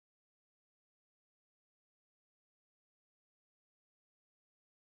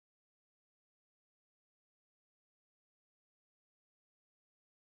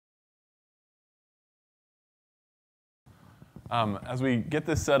As we get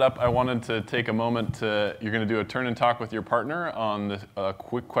this set up, I wanted to take a moment you're going to do a turn and talk with your partner on a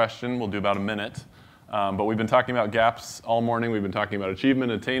quick question. We'll do about a minute. But we've been talking about gaps all morning. We've been talking about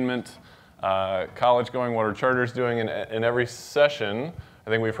achievement, attainment, college going, what are charters doing. And in every session, I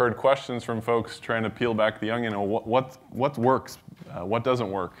think we've heard questions from folks trying to peel back the onion on what works, what doesn't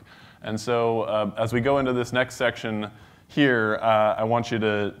work. And so as we go into this next section here, I want you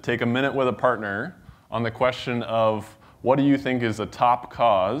to take a minute with a partner on the question of what do you think is a top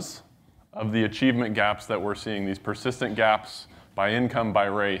cause of the achievement gaps that we're seeing, these persistent gaps by income, by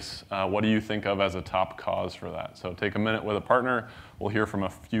race? What do you think of as a top cause for that? So take a minute with a partner. We'll hear from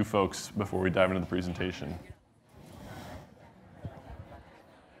a few folks before we dive into the presentation.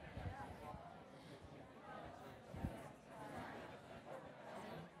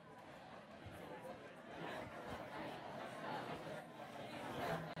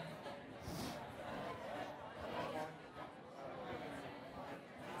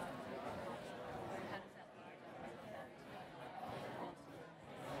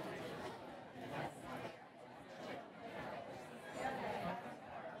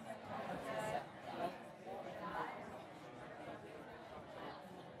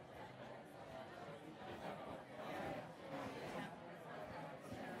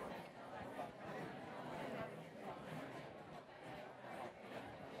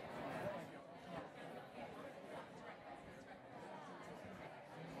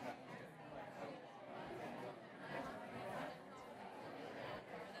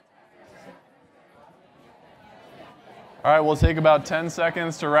 All right, we'll take about 10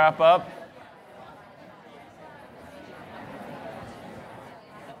 seconds to wrap up.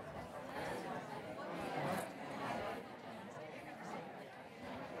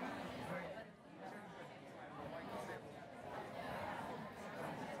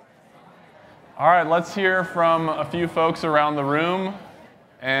 All right, let's hear from a few folks around the room.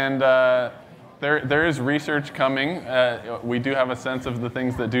 And there is research coming. We do have a sense of the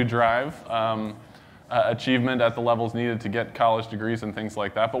things that do drive achievement at the levels needed to get college degrees and things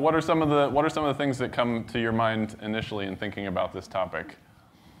like that. But what are some of the things that come to your mind initially in thinking about this topic?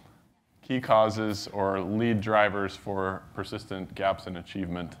 Key causes or lead drivers for persistent gaps in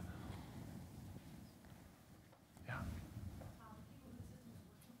achievement. Yeah.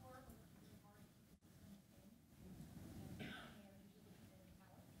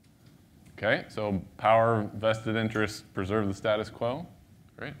 Okay, so power, vested interest, preserve the status quo.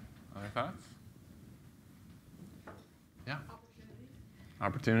 Great. Other thoughts? Yeah.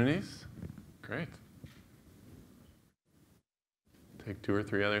 Opportunities. Great. Take 2 or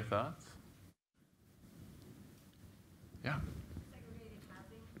 3 other thoughts. Yeah. Segregated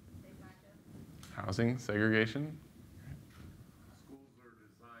housing, they practice. Housing, segregation. Schools are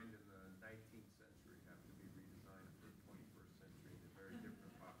designed in the 19th century, have to be redesigned for the 21st century, a very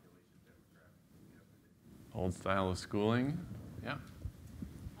different population demographic than we have today. Old style of schooling. Yeah.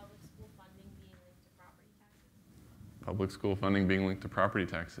 Public school funding being linked to property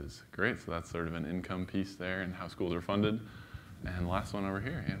taxes. Great, so that's sort of an income piece there and how schools are funded. And last one over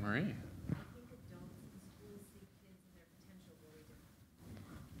here, Anne Marie. I think adults in schools see kids and their potential really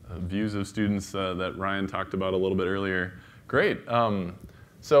different. Views of students that Ryan talked about a little bit earlier. Great.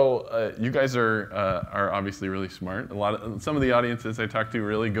 So you guys are obviously really smart. Some of the audiences I talk to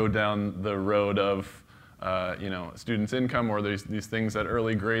really go down the road of students' income, or there's these things at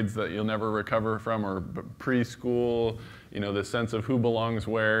early grades that you'll never recover from, or preschool, the sense of who belongs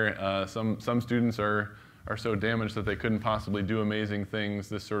where. Some students are so damaged that they couldn't possibly do amazing things.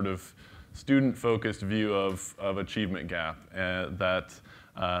 This sort of student-focused view of achievement gap that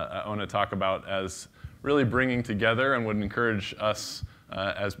I want to talk about as really bringing together, and would encourage us,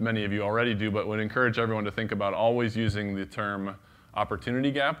 as many of you already do, but would encourage everyone to think about always using the term opportunity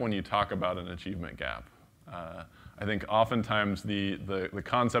gap when you talk about an achievement gap. I think oftentimes the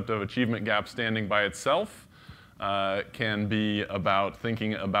concept of achievement gap standing by itself can be about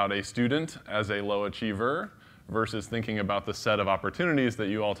thinking about a student as a low achiever versus thinking about the set of opportunities that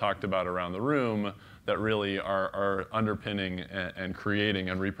you all talked about around the room that really are underpinning and creating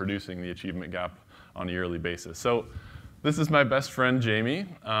and reproducing the achievement gap on a yearly basis. So this is my best friend, Jamie.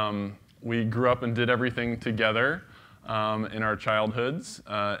 We grew up and did everything together in our childhoods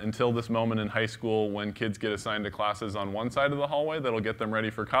until this moment in high school when kids get assigned to classes on one side of the hallway that'll get them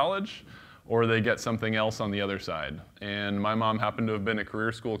ready for college, or they get something else on the other side. And my mom happened to have been a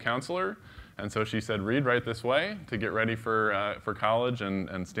career school counselor, and so she said, Reid, right this way to get ready for college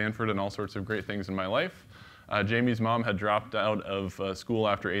and Stanford and all sorts of great things in my life. Jamie's mom had dropped out of school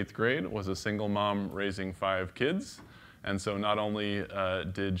after 8th grade, was a single mom raising 5 kids, and so not only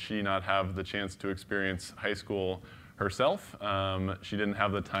did she not have the chance to experience high school herself. She didn't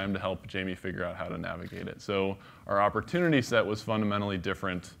have the time to help Jamie figure out how to navigate it. So our opportunity set was fundamentally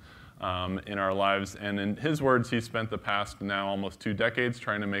different in our lives. And in his words, he spent the past now almost 2 decades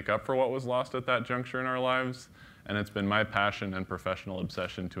trying to make up for what was lost at that juncture in our lives. And it's been my passion and professional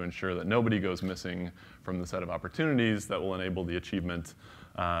obsession to ensure that nobody goes missing from the set of opportunities that will enable the achievement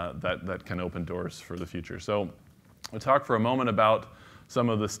that can open doors for the future. So we'll talk for a moment about some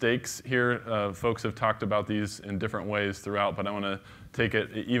of the stakes here. Folks have talked about these in different ways throughout, but I want to take it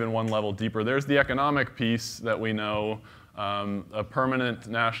even one level deeper. There's the economic piece that we know, a permanent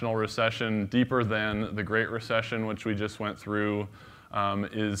national recession deeper than the Great Recession, which we just went through,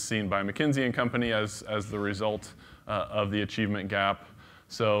 is seen by McKinsey and Company as the result of the achievement gap.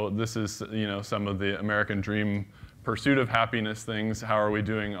 So this is, some of the American dream pursuit of happiness things. How are we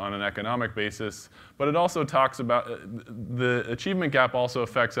doing on an economic basis? But it also talks about the achievement gap also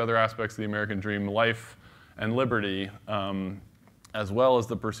affects other aspects of the American dream, life and liberty, as well as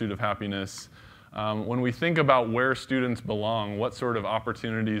the pursuit of happiness. When we think about where students belong, what sort of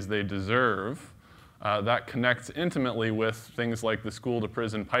opportunities they deserve, that connects intimately with things like the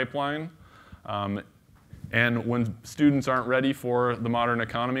school-to-prison pipeline. And when students aren't ready for the modern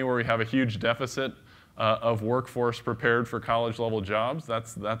economy, where we have a huge deficit of workforce prepared for college-level jobs,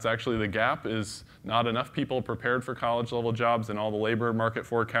 that's actually the gap, is not enough people prepared for college-level jobs in all the labor market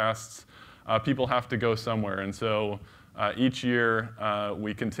forecasts. People have to go somewhere. And so each year,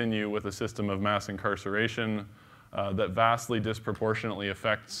 we continue with a system of mass incarceration that vastly disproportionately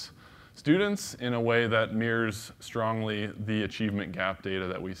affects students in a way that mirrors strongly the achievement gap data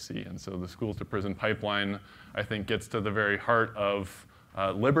that we see. And so the school-to-prison pipeline, I think, gets to the very heart of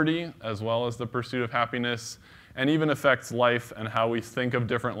liberty as well as the pursuit of happiness, and even affects life and how we think of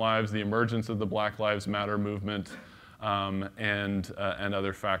different lives, the emergence of the Black Lives Matter movement, and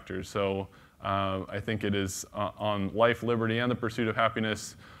other factors. So I think it is on life, liberty, and the pursuit of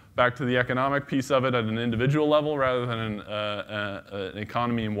happiness. Back to the economic piece of it at an individual level rather than an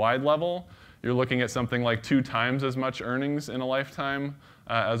economy-wide level, you're looking at something like 2 times as much earnings in a lifetime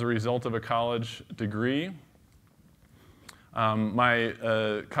as a result of a college degree.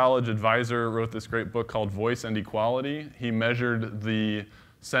 My college advisor wrote this great book called Voice and Equality. He measured the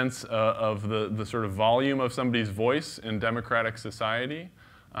sense of the sort of volume of somebody's voice in democratic society.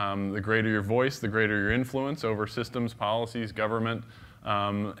 The greater your voice, the greater your influence over systems, policies, government,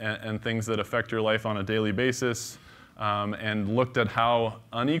 and things that affect your life on a daily basis, and looked at how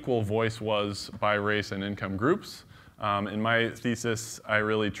unequal voice was by race and income groups. In my thesis, I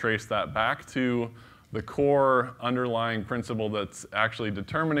really traced that back to the core underlying principle that's actually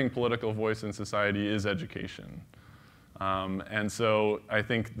determining political voice in society is education. And so I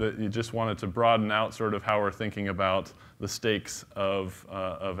think that you just wanted to broaden out sort of how we're thinking about the stakes of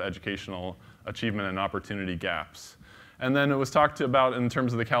educational achievement and opportunity gaps. And then it was talked about in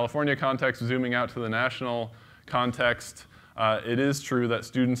terms of the California context, zooming out to the national context. It is true that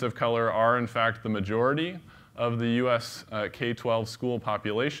students of color are, in fact, the majority of the US K-12 school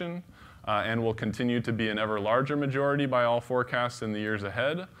population, and will continue to be an ever larger majority by all forecasts in the years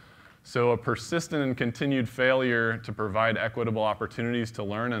ahead. So a persistent and continued failure to provide equitable opportunities to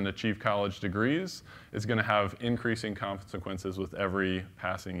learn and achieve college degrees is going to have increasing consequences with every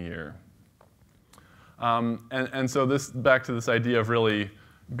passing year. And so back to this idea of really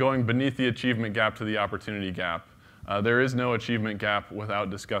going beneath the achievement gap to the opportunity gap. There is no achievement gap without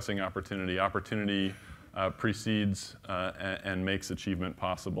discussing opportunity. Opportunity precedes and makes achievement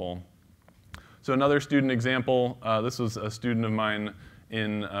possible. So another student example, this was a student of mine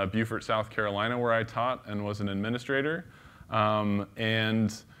in Beaufort, South Carolina, where I taught and was an administrator.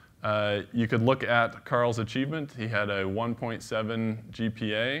 And you could look at Carl's achievement. He had a 1.7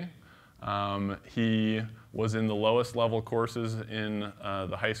 GPA. He was in the lowest level courses in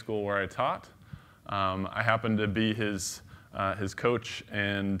the high school where I taught. I happened to be his coach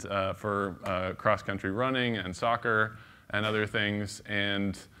and for cross-country running and soccer and other things,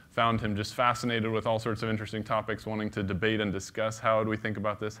 and found him just fascinated with all sorts of interesting topics, wanting to debate and discuss how would we think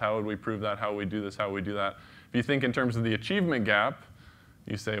about this, how would we prove that, how would we do this, how would we do that. If you think in terms of the achievement gap,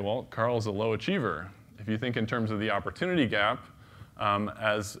 you say, well, Carl's a low achiever. If you think in terms of the opportunity gap,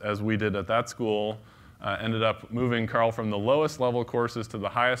 as we did at that school, ended up moving Carl from the lowest level courses to the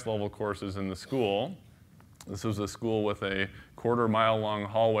highest level courses in the school. This was a school with a 1/4 mile long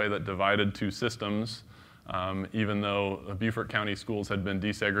hallway that divided 2 systems. Even though the Beaufort County schools had been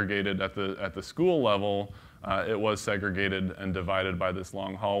desegregated at the school level, it was segregated and divided by this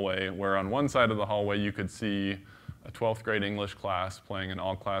long hallway, where on one side of the hallway you could see a 12th grade English class playing an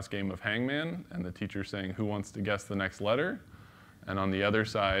all-class game of hangman, and the teacher saying, "Who wants to guess the next letter?" And on the other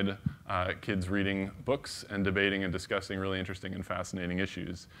side, kids reading books and debating and discussing really interesting and fascinating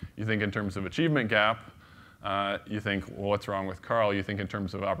issues. You think in terms of achievement gap, you think, well, what's wrong with Carl? You think in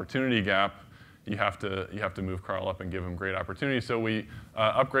terms of opportunity gap, you have to move Carl up and give him great opportunities. So we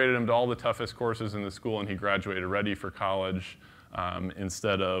upgraded him to all the toughest courses in the school, and he graduated ready for college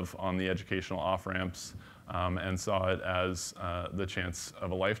instead of on the educational off-ramps, and saw it as the chance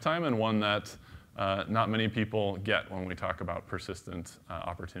of a lifetime, and one that not many people get when we talk about persistent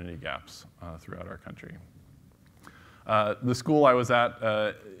opportunity gaps throughout our country. The school I was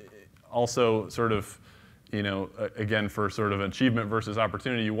at also sort of, again, for sort of achievement versus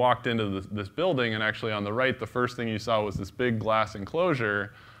opportunity, you walked into this building, and actually on the right, the first thing you saw was this big glass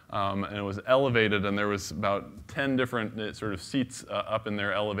enclosure, and it was elevated, and there was about 10 different sort of seats up in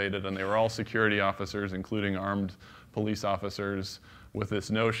there elevated, and they were all security officers, including armed police officers, with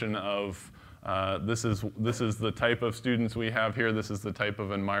this notion of this is the type of students we have here, this is the type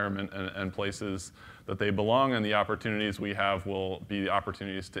of environment and places that they belong, and the opportunities we have will be the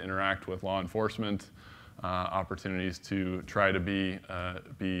opportunities to interact with law enforcement, opportunities to try to be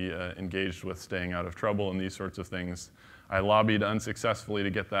engaged with staying out of trouble and these sorts of things. I lobbied unsuccessfully to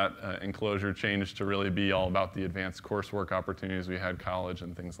get that enclosure changed to really be all about the advanced coursework opportunities we had, college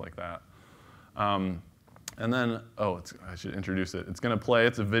and things like that. And then, I should introduce it. It's going to play,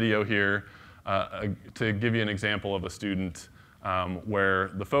 it's a video here to give you an example of a student where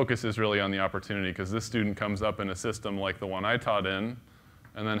the focus is really on the opportunity, because this student comes up in a system like the one I taught in,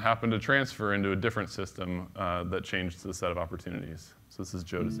 and then happened to transfer into a different system that changed the set of opportunities. So this is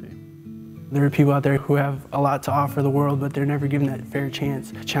Jodeci. There are people out there who have a lot to offer the world, but they're never given that fair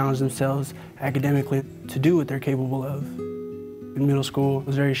chance to challenge themselves academically to do what they're capable of. In middle school, I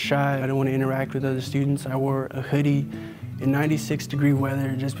was very shy. I didn't want to interact with other students. I wore a hoodie in 96-degree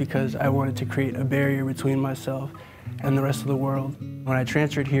weather just because I wanted to create a barrier between myself and the rest of the world. When I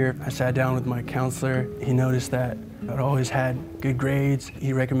transferred here, I sat down with my counselor. He noticed that I'd always had good grades.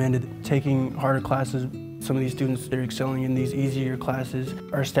 He recommended taking harder classes. Some of these students, they're excelling in these easier classes.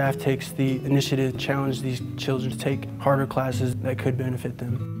 Our staff takes the initiative to challenge these children to take harder classes that could benefit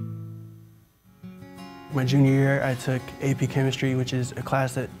them. My junior year, I took AP Chemistry, which is a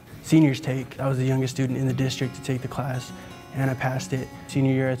class that seniors take. I was the youngest student in the district to take the class, and I passed it.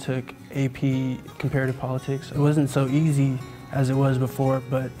 Senior year, I took AP Comparative Politics. It wasn't so easy as it was before,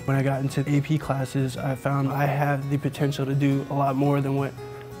 but when I got into AP classes, I found I have the potential to do a lot more than what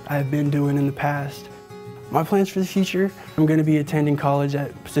I've been doing in the past. My plans for the future, I'm going to be attending college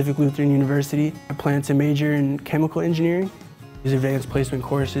at Pacific Lutheran University. I plan to major in chemical engineering. These advanced placement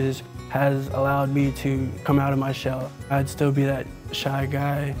courses has allowed me to come out of my shell. I'd still be that shy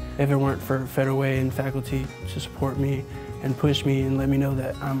guy if it weren't for Federal Way and faculty to support me and push me and let me know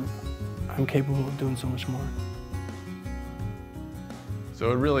that I'm capable of doing so much more.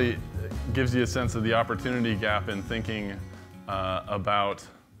 So it really gives you a sense of the opportunity gap in thinking about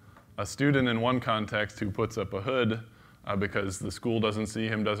a student in one context who puts up a hood because the school doesn't see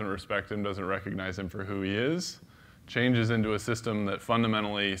him, doesn't respect him, doesn't recognize him for who he is, changes into a system that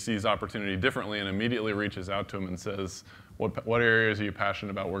fundamentally sees opportunity differently and immediately reaches out to him and says, what areas are you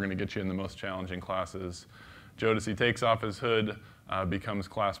passionate about? We're going to get you in the most challenging classes. Jodeci takes off his hood, becomes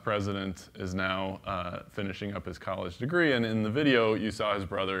class president, is now finishing up his college degree, and in the video you saw his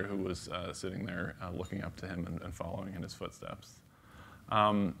brother who was sitting there looking up to him and following in his footsteps.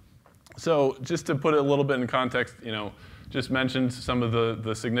 So just to put it a little bit in context, just mentioned some of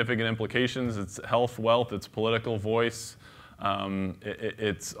the significant implications. It's health, wealth, it's political voice.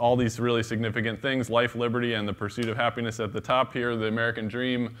 It's all these really significant things, life, liberty, and the pursuit of happiness at the top here, the American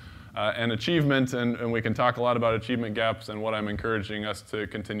dream, and achievement. And we can talk a lot about achievement gaps, and what I'm encouraging us to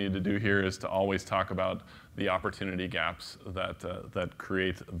continue to do here is to always talk about the opportunity gaps that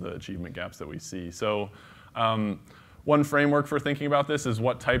create the achievement gaps that we see. So one framework for thinking about this is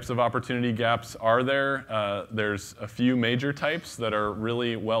what types of opportunity gaps are there. There's a few major types that are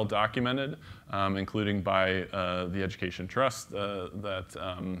really well documented, including by the Education Trust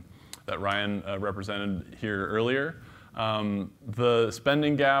that Ryan represented here earlier. The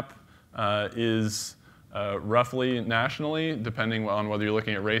spending gap is roughly nationally, depending on whether you're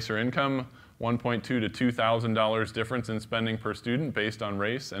looking at race or income, $1,200 to $2,000 difference in spending per student based on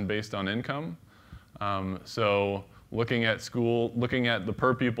race and based on income. So looking at the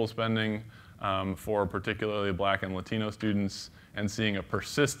per pupil spending for particularly Black and Latino students and seeing a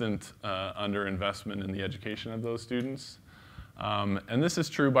persistent underinvestment in the education of those students. And this is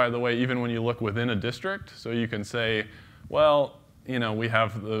true, by the way, even when you look within a district. So you can say, well, we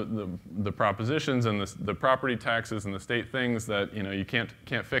have the propositions and the property taxes and the state things that you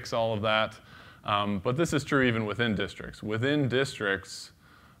can't fix all of that. But this is true even within districts. Within districts,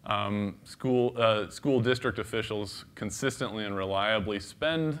 school district officials consistently and reliably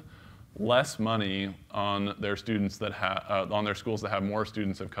spend less money on their students that on their schools that have more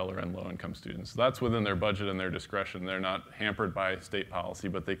students of color and low-income students. So that's within their budget and their discretion. They're not hampered by state policy,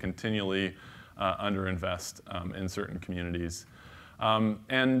 but they continually underinvest in certain communities.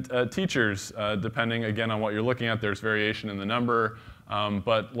 Teachers, depending again on what you're looking at, there's variation in the number,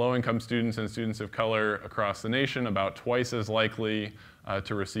 but low-income students and students of color across the nation about twice as likely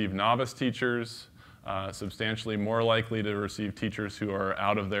to receive novice teachers, substantially more likely to receive teachers who are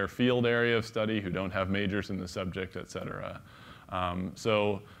out of their field area of study, who don't have majors in the subject, et cetera.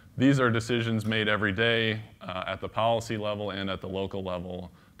 So these are decisions made every day at the policy level and at the local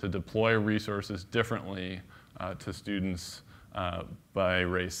level to deploy resources differently to students by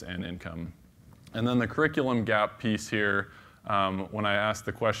race and income. And then the curriculum gap piece here, when I asked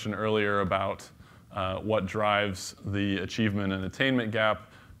the question earlier about what drives the achievement and attainment gap,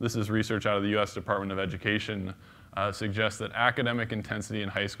 this is research out of the US Department of Education, suggests that academic intensity in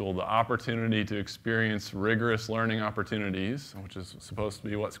high school, the opportunity to experience rigorous learning opportunities, which is supposed to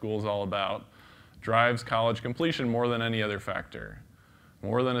be what school is all about, drives college completion more than any other factor.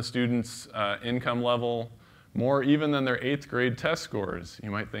 More than a student's income level, more even than their 8th grade test scores.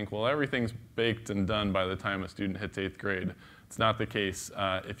 You might think, well, everything's baked and done by the time a student hits 8th grade. It's not the case.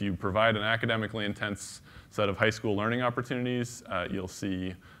 If you provide an academically intense set of high school learning opportunities, you'll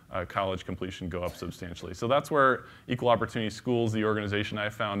see college completion go up substantially. So that's where Equal Opportunity Schools, the organization I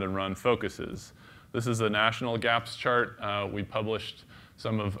found and run, focuses. This is a national gaps chart. We published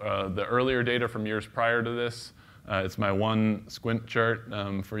some of the earlier data from years prior to this. It's my one squint chart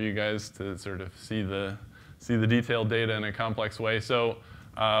for you guys to sort of see the detailed data in a complex way. So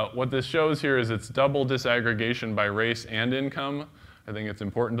what this shows here is it's double disaggregation by race and income. I think it's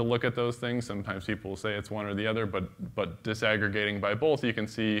important to look at those things. Sometimes people will say it's one or the other, but disaggregating by both, you can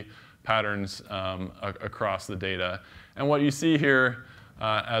see patterns across the data. And what you see here,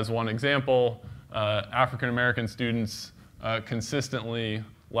 as one example, African American students consistently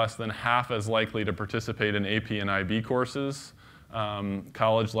less than half as likely to participate in AP and IB courses,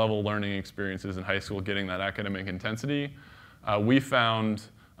 college-level learning experiences in high school getting that academic intensity. We found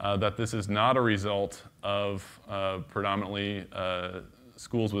that this is not a result of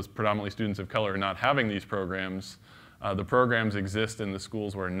schools with predominantly students of color not having these programs. The programs exist in the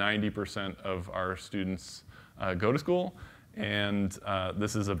schools where 90% of our students go to school, and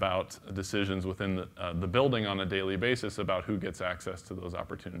this is about decisions within the building on a daily basis about who gets access to those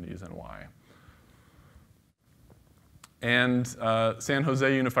opportunities and why. And San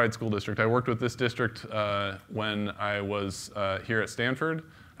Jose Unified School District. I worked with this district when I was here at Stanford.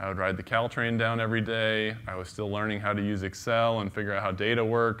 I would ride the Caltrain down every day. I was still learning how to use Excel and figure out how data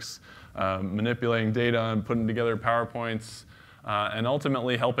works, manipulating data and putting together PowerPoints, and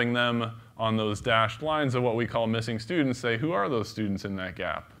ultimately helping them on those dashed lines of what we call missing students, say, who are those students in that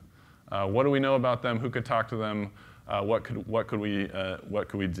gap? What do we know about them? Who could talk to them? What could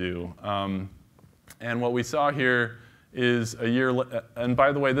we do? And what we saw here is and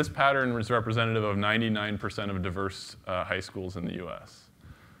by the way, this pattern was representative of 99% of diverse high schools in the US.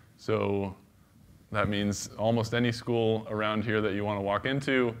 So that means almost any school around here that you want to walk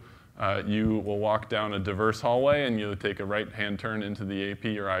into, you will walk down a diverse hallway and you'll take a right-hand turn into the AP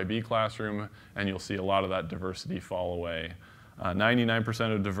or IB classroom, and you'll see a lot of that diversity fall away.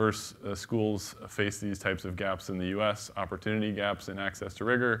 99% of diverse schools face these types of gaps in the US, opportunity gaps in access to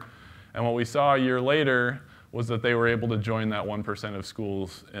rigor. And what we saw a year later was that they were able to join that 1% of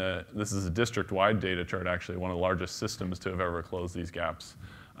schools. This is a district-wide data chart, actually, one of the largest systems to have ever closed these gaps.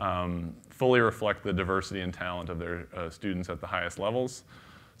 Fully reflect the diversity and talent of their students at the highest levels.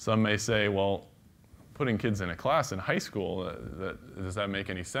 Some may say, well, putting kids in a class in high school, does that make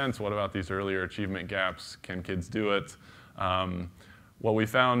any sense? What about these earlier achievement gaps? Can kids do it? What we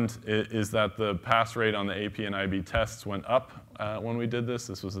found is that the pass rate on the AP and IB tests went up when we did this.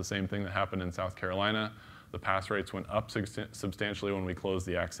 This was the same thing that happened in South Carolina. The pass rates went up substantially when we closed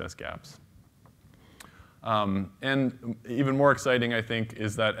the access gaps. And even more exciting, I think,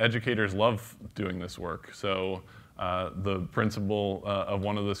 is that educators love doing this work. So the principal of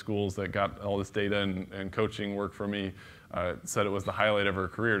one of the schools that got all this data and coaching work for me said it was the highlight of her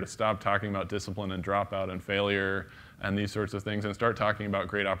career to stop talking about discipline and dropout and failure and these sorts of things and start talking about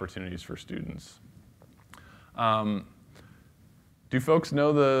great opportunities for students. Do folks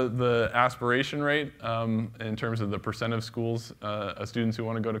know the aspiration rate in terms of the percent of schools, students who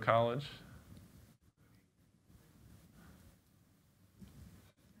want to go to college?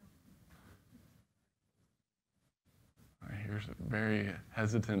 All right, here's a very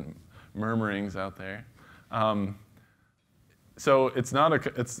hesitant murmurings out there. So it's not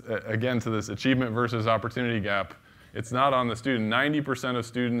again, to this achievement versus opportunity gap, it's not on the student. 90% of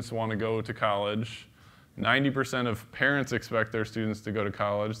students want to go to college. 90% of parents expect their students to go to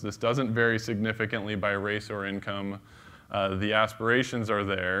college. This doesn't vary significantly by race or income. The aspirations are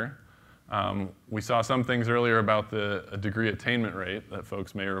there. We saw some things earlier about the degree attainment rate that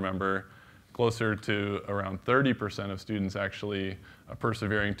folks may remember. Closer to around 30% of students actually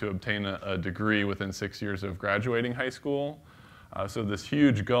persevering to obtain a degree within 6 years of graduating high school. So this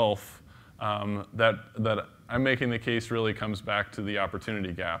huge gulf that I'm making the case really comes back to the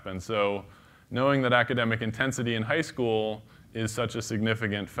opportunity gap. And so knowing that academic intensity in high school is such a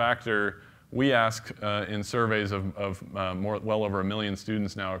significant factor, we ask in surveys of well over 1 million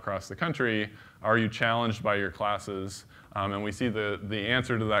students now across the country, are you challenged by your classes? And we see the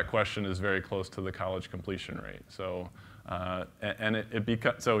answer to that question is very close to the college completion rate. So,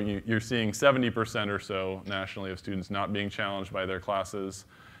 so you're seeing 70% or so nationally of students not being challenged by their classes,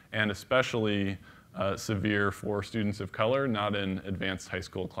 and especially severe for students of color, not in advanced high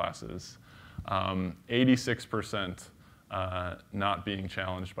school classes. 86% not being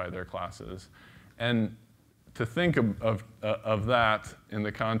challenged by their classes. And to think of that in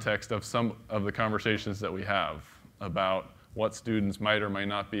the context of some of the conversations that we have about what students might or might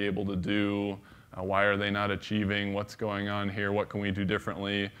not be able to do, why are they not achieving, what's going on here, what can we do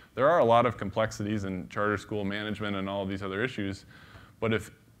differently. There are a lot of complexities in charter school management and all of these other issues, but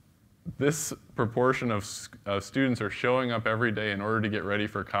if this proportion of students are showing up every day in order to get ready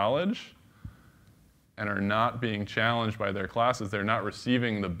for college and are not being challenged by their classes, they're not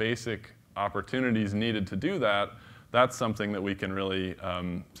receiving the basic opportunities needed to do that, that's something that we can really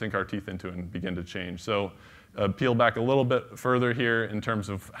sink our teeth into and begin to change. So peel back a little bit further here in terms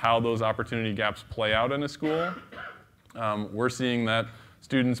of how those opportunity gaps play out in a school. We're seeing that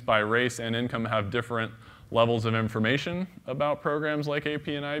students by race and income have different levels of information about programs like AP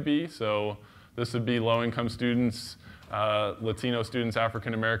and IB. So this would be low-income students, Latino students,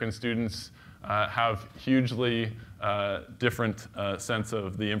 African American students have hugely different sense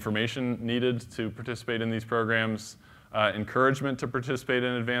of the information needed to participate in these programs, encouragement to participate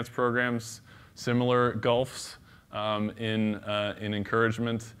in advanced programs, similar gulfs in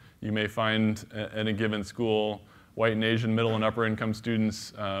encouragement. You may find in a given school white and Asian middle and upper income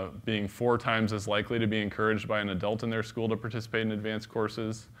students being 4 times as likely to be encouraged by an adult in their school to participate in advanced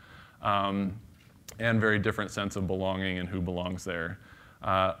courses, and very different sense of belonging and who belongs there.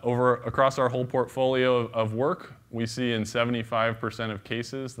 Across our whole portfolio of work, we see in 75% of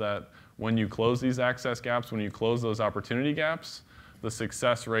cases that when you close these access gaps, when you close those opportunity gaps, the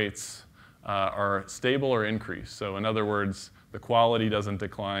success rates are stable or increase. So in other words, the quality doesn't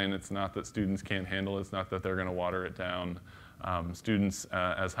decline. It's not that students can't handle it. It's not that they're going to water it down. Students,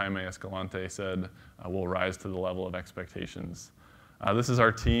 as Jaime Escalante said, will rise to the level of expectations. This is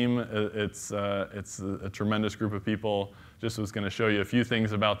our team. It's a tremendous group of people. Just was going to show you a few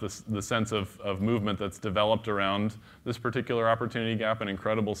things about the sense of movement that's developed around this particular opportunity gap. An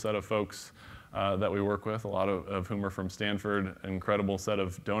incredible set of folks that we work with, a lot of whom are from Stanford, an incredible set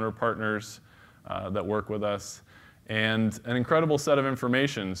of donor partners that work with us, and an incredible set of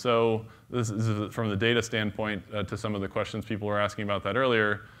information. So this is from the data standpoint to some of the questions people were asking about that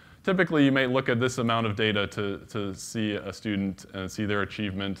earlier. Typically, you may look at this amount of data to see a student and see their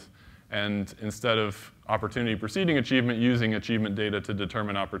achievement, and instead of opportunity preceding achievement, using achievement data to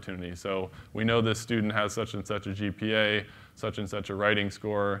determine opportunity. So we know this student has such and such a GPA, such and such a writing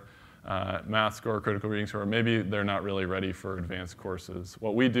score, math score, critical reading score. Maybe they're not really ready for advanced courses.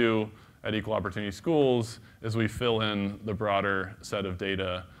 What we do at Equal Opportunity Schools is we fill in the broader set of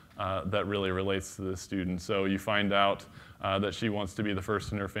data that really relates to this student. So you find out that she wants to be the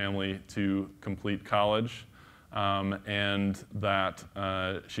first in her family to complete college, and that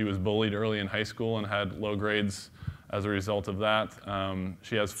she was bullied early in high school and had low grades as a result of that.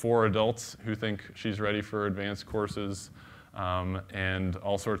 She has 4 adults who think she's ready for advanced courses, and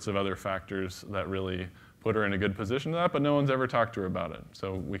all sorts of other factors that really put her in a good position to that, but no one's ever talked to her about it.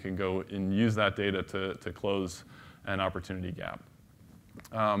 So we can go and use that data to close an opportunity gap.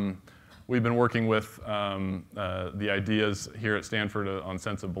 We've been working with the ideas here at Stanford on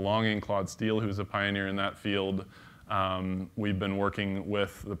sense of belonging. Claude Steele, who's a pioneer in that field. We've been working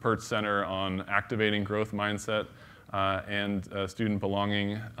with the Perch Center on activating growth mindset and student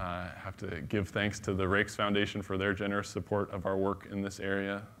belonging. I have to give thanks to the Rakes Foundation for their generous support of our work in this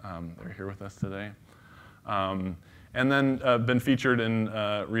area. They're here with us today. And then been featured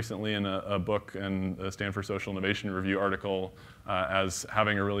recently in a book and a Stanford Social Innovation Review article as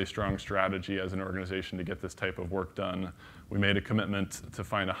having a really strong strategy as an organization to get this type of work done. We made a commitment to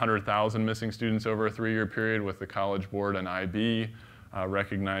find 100,000 missing students over a 3-year period with the College Board and IB,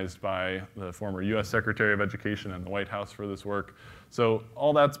 recognized by the former US Secretary of Education and the White House for this work. So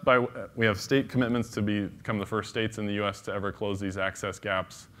all that's we have state commitments to become the first states in the US to ever close these access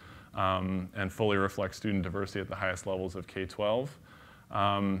gaps and fully reflect student diversity at the highest levels of K-12.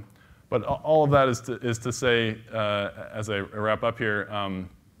 But all of that is to say, as I wrap up here,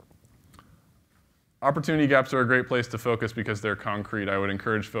 opportunity gaps are a great place to focus because they're concrete. I would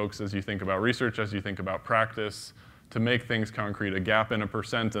encourage folks, as you think about research, as you think about practice, to make things concrete. A gap in a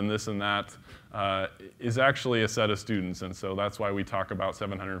percent and this and that is actually a set of students, and so that's why we talk about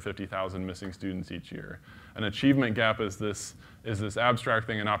 750,000 missing students each year. An achievement gap is this abstract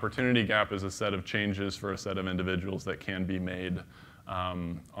thing. An opportunity gap is a set of changes for a set of individuals that can be made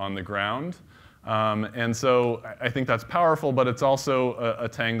on the ground. And so I think that's powerful, but it's also a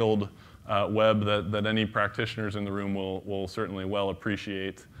tangled web that any practitioners in the room will certainly well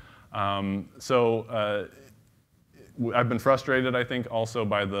appreciate. I've been frustrated, I think, also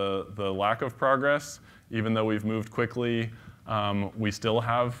by the lack of progress. Even though we've moved quickly, we still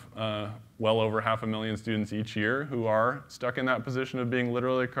have well over 500,000 students each year who are stuck in that position of being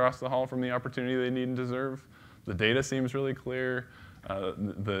literally across the hall from the opportunity they need and deserve. The data seems really clear.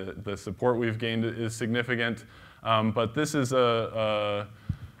 The support we've gained is significant. But this is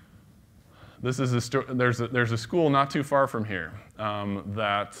there's a school not too far from here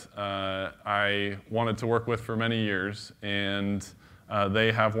that I wanted to work with for many years, and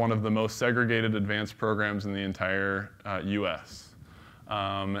they have one of the most segregated advanced programs in the entire US.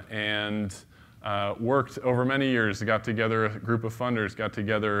 Worked over many years, got together a group of funders, got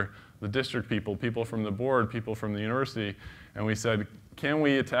together the district people from the board, people from the university, and we said, can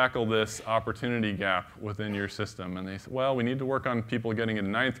we tackle this opportunity gap within your system? And they said, well, we need to work on people getting into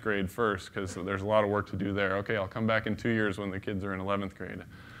 9th grade first because there's a lot of work to do there. Okay, I'll come back in 2 years when the kids are in 11th grade.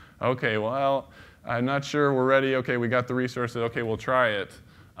 Okay, well, I'm not sure we're ready. Okay, we got the resources. Okay, we'll try it.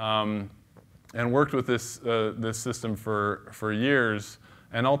 And worked with this system for years,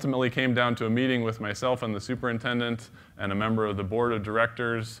 and ultimately came down to a meeting with myself and the superintendent and a member of the board of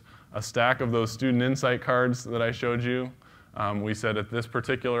directors, a stack of those student insight cards that I showed you. We said at this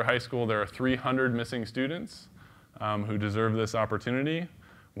particular high school there are 300 missing students who deserve this opportunity.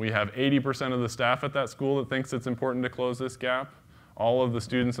 We have 80% of the staff at that school that thinks it's important to close this gap. All of the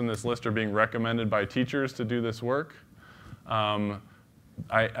students in this list are being recommended by teachers to do this work. It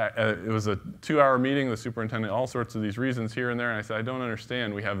was a 2-hour meeting, the superintendent, all sorts of these reasons here and there, and I said, I don't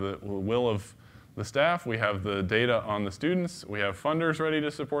understand. We have the will of the staff, we have the data on the students, we have funders ready to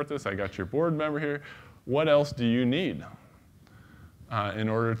support this, I got your board member here. What else do you need in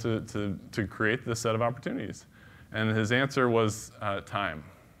order to create this set of opportunities? And his answer was time.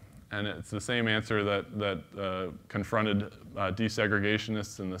 And it's the same answer that confronted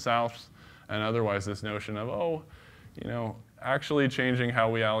desegregationists in the South, and otherwise this notion of, actually changing how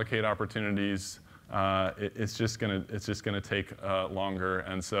we allocate opportunities, it's just gonna take longer.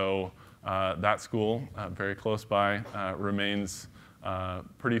 And so that school, very close by, remains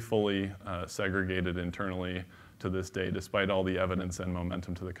pretty fully segregated internally to this day, despite all the evidence and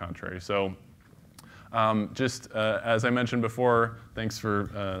momentum to the contrary. So as I mentioned before, thanks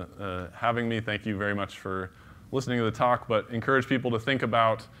for having me. Thank you very much for listening to the talk, but encourage people to think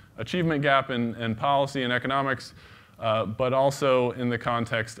about achievement gap in policy and economics, but also in the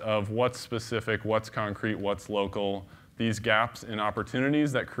context of what's specific, what's concrete, what's local. These gaps in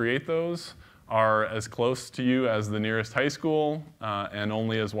opportunities that create those are as close to you as the nearest high school and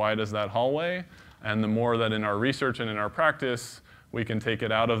only as wide as that hallway. And the more that in our research and in our practice, we can take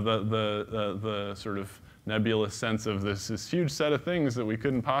it out of the sort of nebulous sense of this huge set of things that we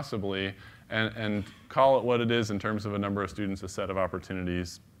couldn't possibly, and call it what it is in terms of a number of students, a set of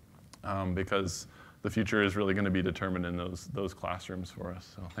opportunities, because the future is really going to be determined in those classrooms for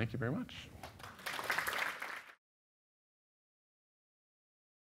us. So thank you very much.